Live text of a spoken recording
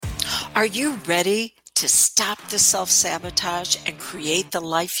Are you ready to stop the self-sabotage and create the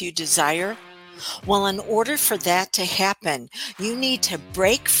life you desire? Well, in order for that to happen, you need to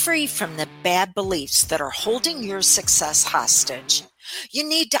break free from the bad beliefs that are holding your success hostage. You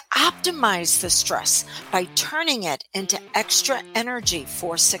need to optimize the stress by turning it into extra energy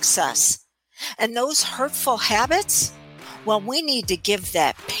for success. And those hurtful habits? Well, we need to give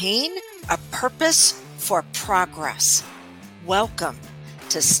that pain a purpose for progress. Welcome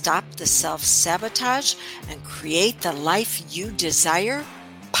to Stop the Self-Sabotage and Create the Life You Desire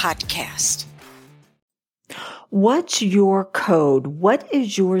podcast. What's your code? What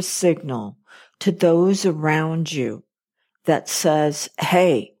is your signal to those around you that says,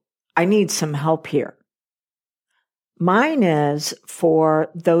 hey, I need some help here? Mine is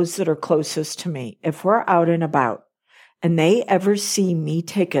for those that are closest to me. If we're out and about and they ever see me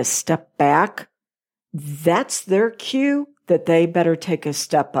take a step back, that's their cue that they better take a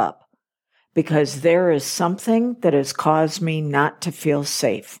step up, because there is something that has caused me not to feel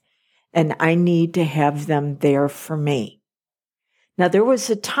safe, and I need to have them there for me. Now, there was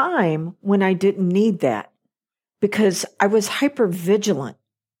a time when I didn't need that because I was hypervigilant.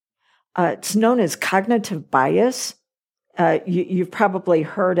 It's known as cognitive bias. You've probably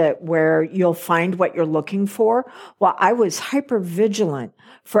heard it, where you'll find what you're looking for. Well, I was hypervigilant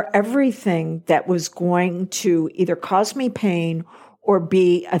for everything that was going to either cause me pain or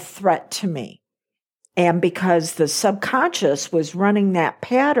be a threat to me. And because the subconscious was running that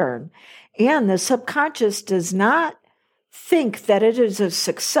pattern, and the subconscious does not think that it is a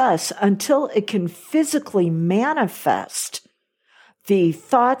success until it can physically manifest the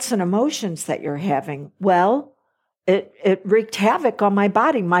thoughts and emotions that you're having, well, it wreaked havoc on my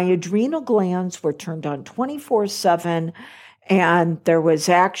body. My adrenal glands were turned on 24/7, and there was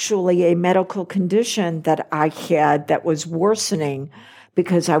actually a medical condition that I had that was worsening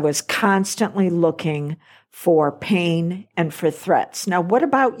because I was constantly looking for pain and for threats. Now, what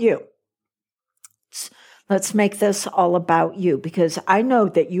about you? Let's make this all about you, because I know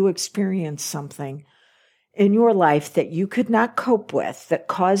that you experienced something in your life that you could not cope with that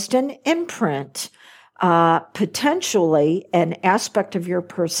caused an imprint. Potentially an aspect of your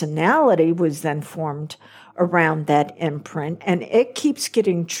personality was then formed around that imprint, and it keeps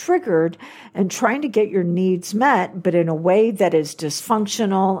getting triggered and trying to get your needs met, but in a way that is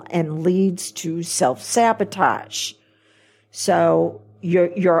dysfunctional and leads to self-sabotage. So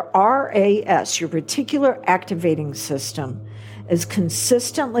your RAS, your reticular activating system, is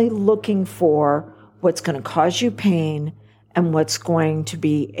consistently looking for what's going to cause you pain and what's going to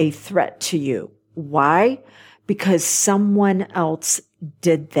be a threat to you. Why? Because someone else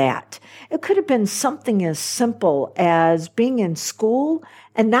did that. It could have been something as simple as being in school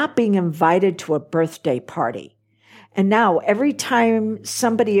and not being invited to a birthday party. And now every time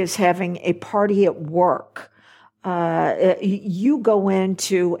somebody is having a party at work, you go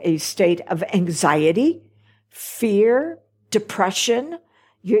into a state of anxiety, fear, depression.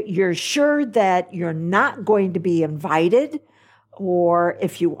 You're sure that you're not going to be invited. Or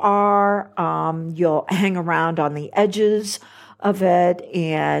if you are, you'll hang around on the edges of it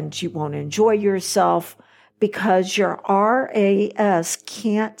and you won't enjoy yourself, because your RAS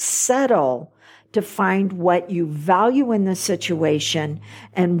can't settle to find what you value in the situation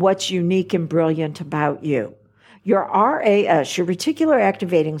and what's unique and brilliant about you. Your RAS, your reticular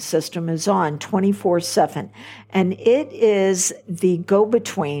activating system, is on 24/7, and it is the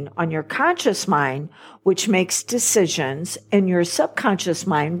go-between on your conscious mind, which makes decisions, and your subconscious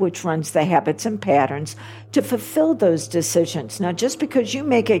mind, which runs the habits and patterns to fulfill those decisions. Now, just because you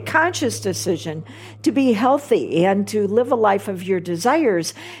make a conscious decision to be healthy and to live a life of your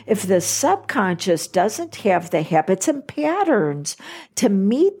desires, if the subconscious doesn't have the habits and patterns to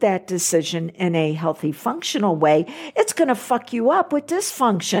meet that decision in a healthy, functional way, it's going to fuck you up with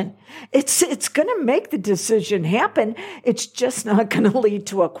dysfunction. It's going to make the decision happen. It's just not going to lead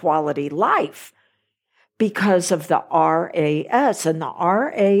to a quality life because of the RAS. And the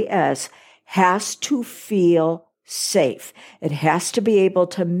RAS has to feel safe. It has to be able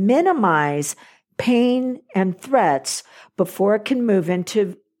to minimize pain and threats before it can move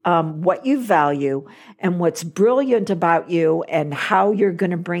into what you value and what's brilliant about you and how you're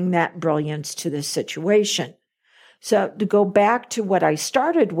going to bring that brilliance to the situation. So to go back to what I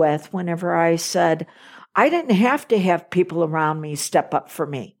started with, whenever I said I didn't have to have people around me step up for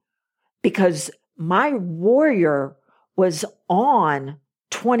me, because my warrior was on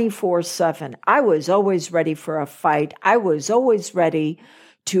 24/7. I was always ready for a fight. I was always ready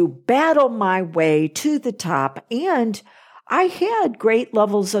to battle my way to the top. And I had great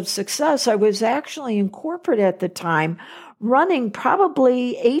levels of success. I was actually in corporate at the time, running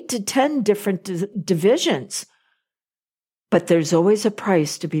probably 8 to 10 different divisions. But there's always a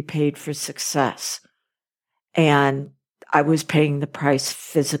price to be paid for success. And I was paying the price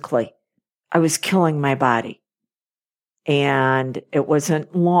physically. I was killing my body. And it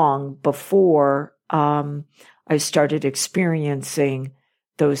wasn't long before I started experiencing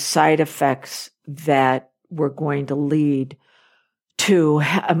those side effects that were going to lead to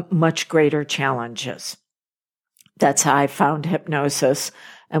much greater challenges. That's how I found hypnosis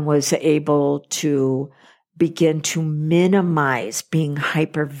and was able to begin to minimize being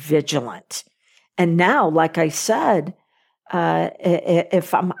hypervigilant. And now, like I said,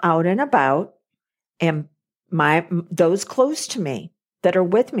 if I'm out and about and those close to me that are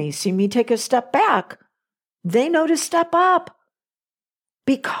with me see me take a step back, they know to step up,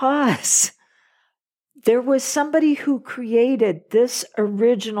 because there was somebody who created this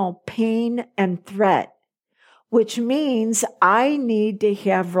original pain and threat, which means I need to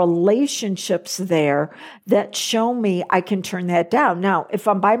have relationships there that show me I can turn that down. Now, if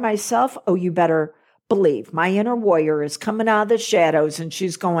I'm by myself, you better believe my inner warrior is coming out of the shadows and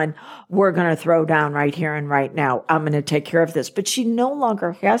she's going, we're going to throw down right here and right now. I'm going to take care of this. But she no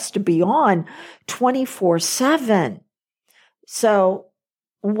longer has to be on 24/7. So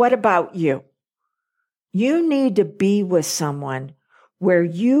what about you? You need to be with someone where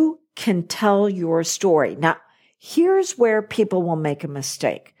you can tell your story. Now, here's where people will make a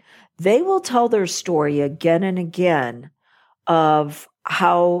mistake. They will tell their story again and again of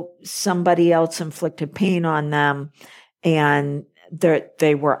how somebody else inflicted pain on them and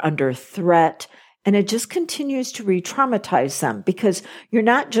they were under threat. And it just continues to re-traumatize them, because you're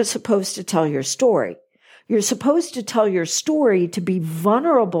not just supposed to tell your story. You're supposed to tell your story to be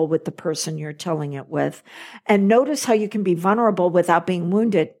vulnerable with the person you're telling it with. And notice how you can be vulnerable without being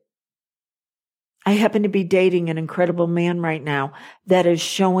wounded. I happen to be dating an incredible man right now that is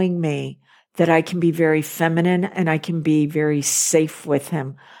showing me that I can be very feminine and I can be very safe with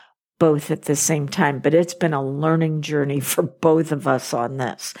him, both at the same time. But it's been a learning journey for both of us on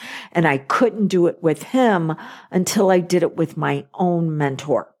this. And I couldn't do it with him until I did it with my own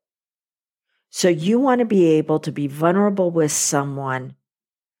mentor. So you want to be able to be vulnerable with someone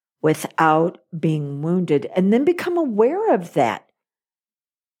without being wounded, and then become aware of that.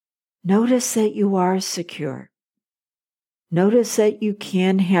 Notice that you are secure. Notice that you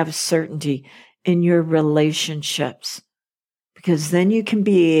can have certainty in your relationships, because then you can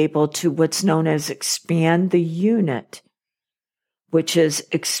be able to what's known as expand the unit, which is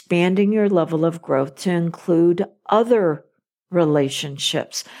expanding your level of growth to include other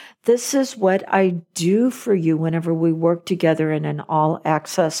relationships. This is what I do for you whenever we work together in an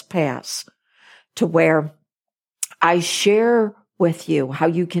all-access pass, to where I share with you how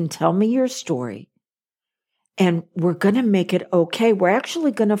you can tell me your story. And we're going to make it okay. We're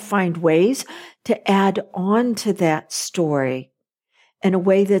actually going to find ways to add on to that story in a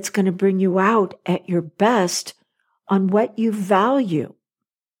way that's going to bring you out at your best on what you value.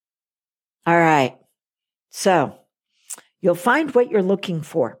 All right. So you'll find what you're looking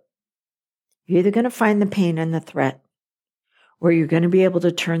for. You're either going to find the pain and the threat, or you're going to be able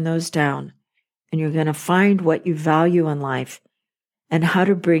to turn those down, and you're going to find what you value in life and how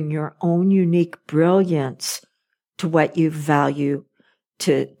to bring your own unique brilliance to what you value,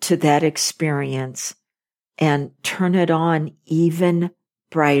 to that experience, and turn it on even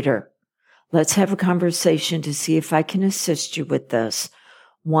brighter. Let's have a conversation to see if I can assist you with this.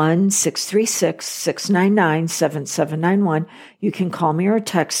 1-636-699-7791. You can call me or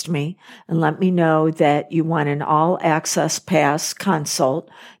text me and let me know that you want an all-access pass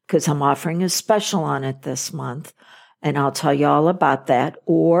consult, because I'm offering a special on it this month, and I'll tell you all about that.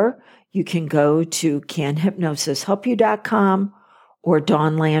 Or you can go to canhypnosishelpyou.com or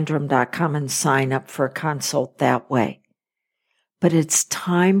dawnlandrum.com and sign up for a consult that way. But it's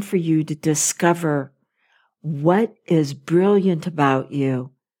time for you to discover what is brilliant about you,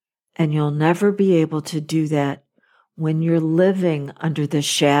 and you'll never be able to do that when you're living under the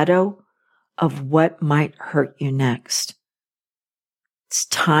shadow of what might hurt you next. It's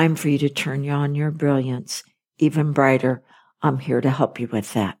time for you to turn on your brilliance even brighter. I'm here to help you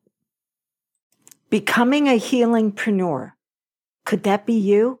with that. Becoming a healingpreneur. Could that be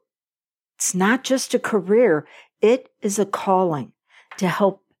you? It's not just a career. It is a calling to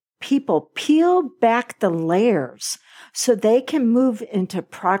help people peel back the layers so they can move into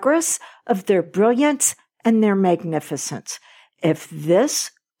progress of their brilliance and their magnificence. If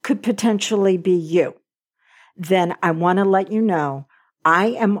this could potentially be you, then I want to let you know I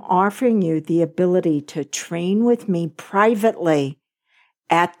am offering you the ability to train with me privately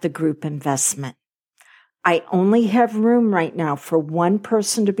at the group investment. I only have room right now for one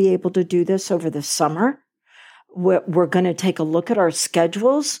person to be able to do this over the summer. We're going to take a look at our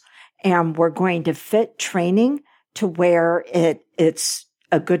schedules, and we're going to fit training to where it's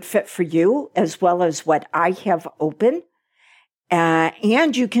a good fit for you, as well as what I have open.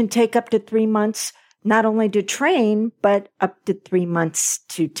 And you can take up to 3 months, not only to train, but up to 3 months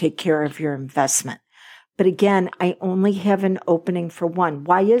to take care of your investment. But again, I only have an opening for one.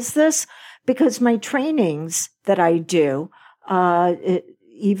 Why is this? Because my trainings that I do,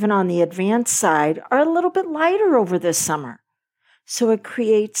 even on the advanced side, are a little bit lighter over the summer. So it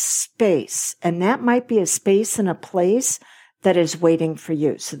creates space, and that might be a space and a place that is waiting for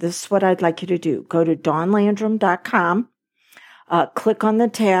you. So this is what I'd like you to do. Go to dawnlandrum.com, click on the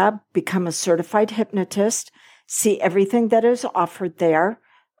tab, become a certified hypnotist, see everything that is offered there.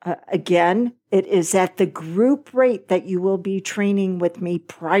 Again, it is at the group rate that you will be training with me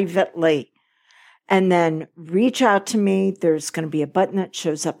privately. And then reach out to me. There's going to be a button that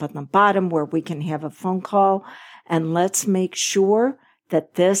shows up on the bottom where we can have a phone call. And let's make sure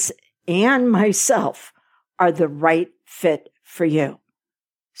that this and myself are the right fit for you.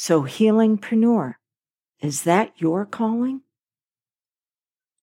 So Healingpreneur, is that your calling?